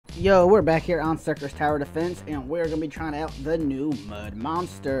Yo, we're back here on Circus Tower Defense, and we're gonna be trying out the new mud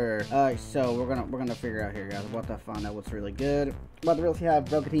monster. Alright, so we're gonna figure out here, guys. About to find out what's really good. About to really see how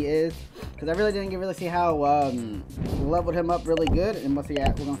broken he is, because I really didn't really see how leveled him up really good, and we're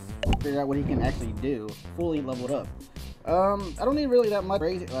gonna figure out what he can actually do, fully leveled up. I don't need really that much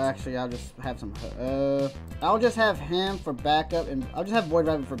crazy. Well, actually, I'll just have some. I'll just have him for backup, and I'll just have Void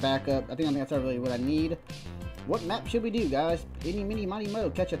Driver for backup. I think that's really what I need. What map should we do, guys? Any, mini, mighty,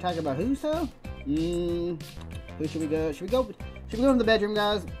 mo. Catch a tiger by who, so? Who should we go? Should we go in the bedroom,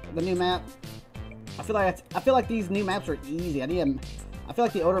 guys? The new map. I feel like these new maps are easy. I feel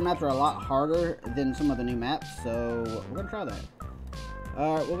like the older maps are a lot harder than some of the new maps, so we're gonna try that.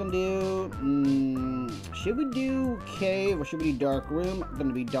 Alright, we're gonna do, should we do cave or should we do dark room? We're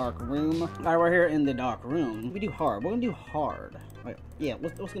gonna be dark room. Alright, we're here in the dark room. We do hard. We're gonna do hard. Wait, yeah,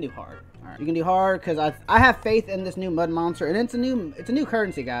 let's gonna do hard. Alright, you can do hard because I have faith in this new mud monster, and it's a new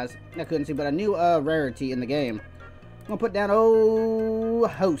currency, guys. Not currency, but a new rarity in the game. I'm gonna put down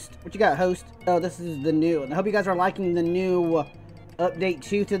host. What you got, host? Oh, this is the new. I hope you guys are liking the new update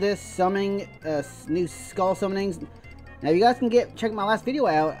 2 to this summoning, new skull summonings. Now, you guys can check my last video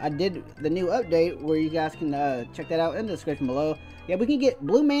out. I did the new update where you guys can check that out in the description below. Yeah, we can get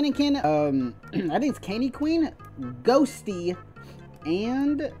Blue Mannequin, I think it's Candy Queen, Ghosty,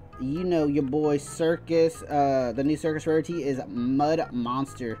 and you know your boy Circus. The new Circus rarity is Mud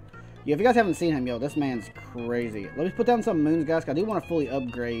Monster. Yeah, if you guys haven't seen him, yo, this man's crazy. Let me put down some moons, guys, because I do want to fully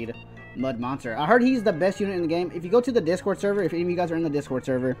upgrade Mud Monster. I heard he's the best unit in the game. If you go to the Discord server, if any of you guys are in the Discord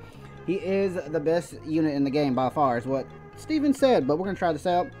server, he is the best unit in the game by far, is what Steven said. But we're gonna try this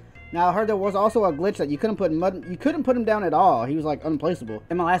out. Now, I heard there was also a glitch that you couldn't put him down at all. He was like unplaceable.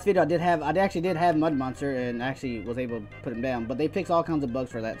 In my last video, I actually did have Mud Monster and actually was able to put him down. But they fixed all kinds of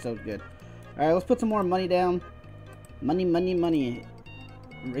bugs for that, so it's good. All right, let's put some more money down. Money.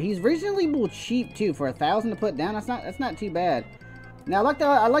 He's reasonably cheap too for 1,000 to put down. That's not too bad. Now,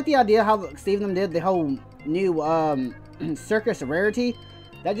 I like the idea how Steven did the whole new Circus rarity.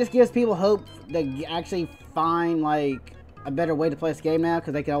 That just gives people hope to actually find like a better way to play this game now,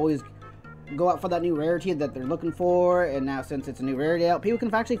 because they can always go out for that new rarity that they're looking for. And now, since it's a new rarity out, people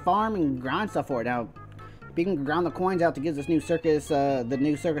can actually farm and grind stuff for it. Now, people can grind the coins out to get this new Circus, the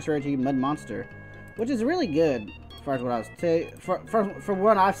new Circus rarity Mud Monster, which is really good as far as what I was for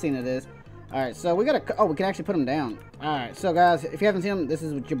what I've seen it is. All right, so we can actually put him down. All right, so guys, if you haven't seen him, this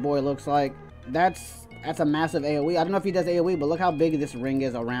is what your boy looks like. That's a massive AoE. I don't know if he does AoE, but look how big this ring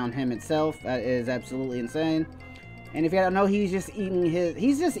is around him itself. That is absolutely insane. And if you don't know, he's just eating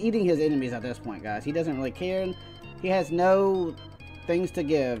his enemies at this point, guys. He doesn't really care. He has no things to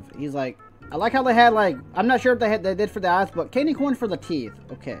give. He's like, I like how they had, like, I'm not sure if they did for the eyes, but candy corn for the teeth.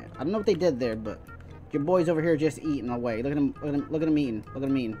 Okay, I don't know what they did there, but your boy's over here just eating away. Look at him eating. Look at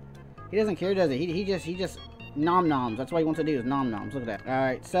him eating. He doesn't care, does he? He just nom noms. That's what he wants to do, is nom noms. Look at that.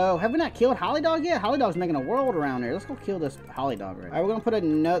 Alright, so have we not killed Holly Dog yet? Holly Dog's making a world around there. Let's go kill this Holly Dog right. Alright, we're gonna put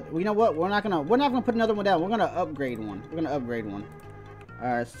another, you know what? We're not gonna put another one down. We're gonna upgrade one.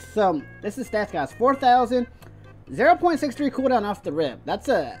 Alright, so this is stats, guys. 4,000, 0.63 cooldown off the rip. That's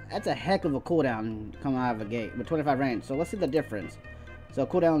a heck of a cooldown coming out of the gate with 25 range. So let's see the difference. So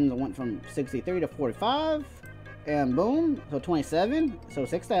cooldown went from 63 to 45, and boom, so 27, so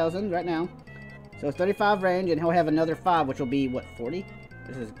 6,000 right now. So it's 35 range, and he'll have another 5, which will be, what, 40?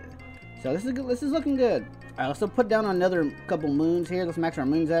 This is good. So this is good. This is looking good. Alright, let's put down another couple moons here. Let's max our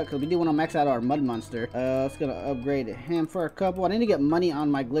moons out, because we do want to max out our Mud Monster. Let's go to upgrade him for a couple. I need to get money on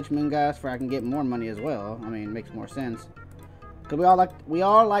my glitch moon, guys, so I can get more money as well. I mean, it makes more sense. Because we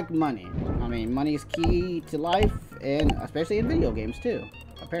all like money. I mean, money is key to life, and especially in video games, too,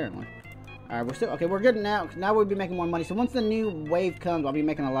 apparently. Alright, we're good now. Now we'll be making more money. So once the new wave comes, I'll be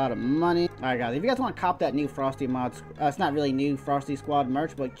making a lot of money. Alright, guys, if you guys want to cop that new Frxsty mods, it's not really new Frxsty Squad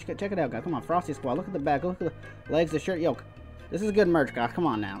merch, but check it out, guys. Come on, Frxsty Squad. Look at the back. Look at the legs, the shirt. Yo, this is good merch, guys. Come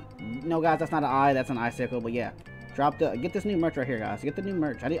on now. No, guys, that's not an eye. That's an icicle, but yeah. Get this new merch right here, guys. Get the new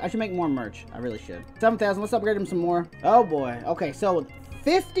merch. I should make more merch. I really should. 7,000. Let's upgrade him some more. Oh, boy. Okay, so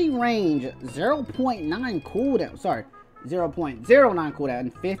 50 range, 0.9 cooldown. Sorry. 0.09 cooldown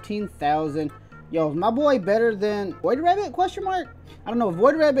and 15,000. Yo, is my boy better than Void Rabbit? Question mark. I don't know.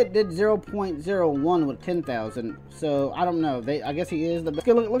 Void Rabbit did 0.01 with 10,000. So I don't know. I guess he is the best.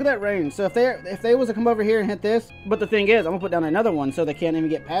 Look at that range. So if they was to come over here and hit this, but the thing is, I'm gonna put down another one so they can't even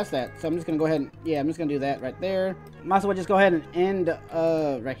get past that. So I'm just gonna go ahead and I'm just gonna do that right there. Might as well just go ahead and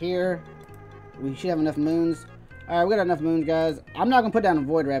end right here. We should have enough moons. Alright, we got enough moons, guys. I'm not gonna put down a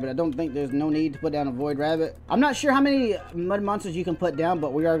Void Rabbit. I don't think there's no need to put down a Void Rabbit. I'm not sure how many mud monsters you can put down,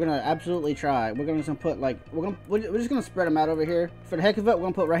 but we are gonna absolutely try. We're just gonna put like we're just gonna spread them out over here. For the heck of it, we're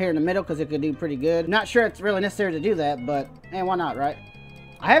gonna put right here in the middle because it could do pretty good. Not sure it's really necessary to do that, but man, why not, right?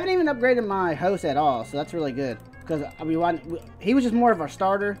 I haven't even upgraded my host at all, so that's really good. Because I mean, he was just more of our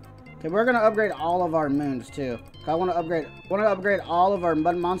starter. Okay, we're gonna upgrade all of our moons too. I want to upgrade all of our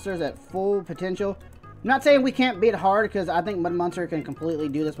mud monsters at full potential. I'm not saying we can't beat hard because I think Mud Monster can completely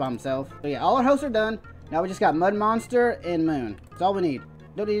do this by himself. But yeah, all our hosts are done. Now we just got Mud Monster and Moon. That's all we need.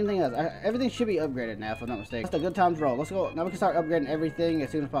 Don't need anything else. Everything should be upgraded now, if I'm not mistaken. That's a good times roll. Let's go. Now we can start upgrading everything as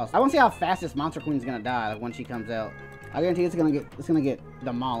soon as possible. I want to see how fast this Monster Queen's gonna die when she comes out. I guarantee it's gonna get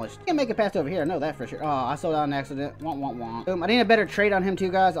demolished. You can make it past over here. I know that for sure. Oh, I sold out an accident. Boom. I need a better trade on him too,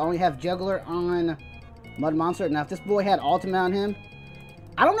 guys. I only have Juggler on Mud Monster. Now if this boy had Ultimate on him,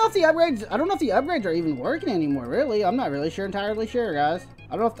 I don't know if the upgrades are even working anymore, really. I'm not really entirely sure, guys.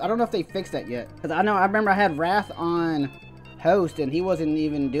 I don't know if they fixed that yet. Because I remember I had Wrath on host and he wasn't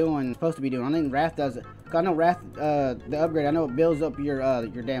even supposed to be doing. I think Wrath does it. Cause I know Wrath, the upgrade, I know it builds up your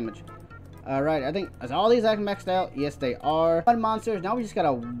damage. Alright, I think, is all these acting maxed out? Yes, they are. Mud monsters, now we just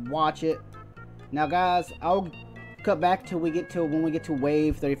gotta watch it. Now, guys, I'll cut back till when we get to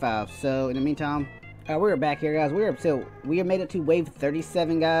wave 35. So, in the meantime, we're back here, guys. We have made it to wave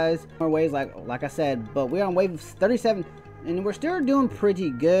 37, guys. More waves, like I said, but we're on wave 37, and we're still doing pretty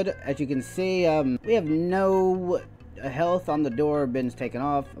good. As you can see, we have no health on the door bins taken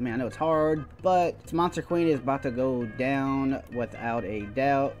off. I mean, I know it's hard, but this Monster Queen is about to go down without a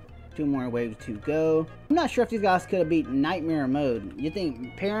doubt. 2 more waves to go. I'm not sure if these guys could have beat Nightmare Mode. You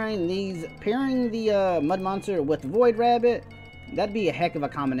think pairing the Mud Monster with Void Rabbit, that'd be a heck of a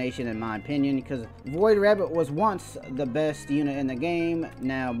combination in my opinion, because Void Rabbit was once the best unit in the game.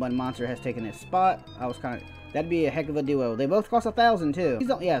 Now Mud Monster has taken his spot. That'd be a heck of a duo. They both cost 1,000 too.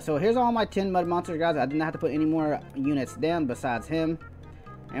 Yeah, so here's all my 10 Mud Monsters, guys. I did not have to put any more units down besides him.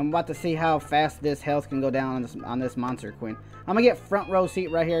 And I'm about to see how fast this health can go down on this Monster Queen. I'm gonna get front row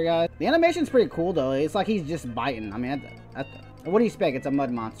seat right here, guys. The animation's pretty cool though. It's like he's just biting. I mean, what do you expect? It's a Mud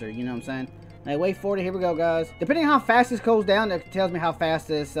Monster, you know what I'm saying? Like, wave 40, here we go, guys. Depending on how fast this goes down, that tells me how fast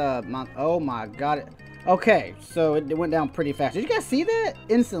this, oh my god. Okay, so it went down pretty fast. Did you guys see that?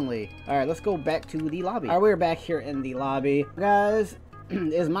 Instantly. Alright, let's go back to the lobby. Alright, we're back here in the lobby. Guys,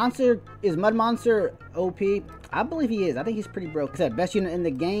 is Mud Monster OP? I believe he is. I think he's pretty broke. Like I said, best unit in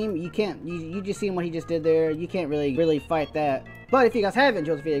the game. You just seen what he just did there. You can't really fight that. But if you guys have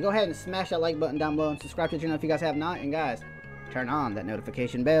enjoyed the video, go ahead and smash that like button down below and subscribe to the channel if you guys have not. And guys, turn on that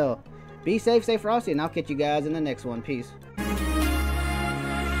notification bell. Be safe, stay frosty, and I'll catch you guys in the next one. Peace.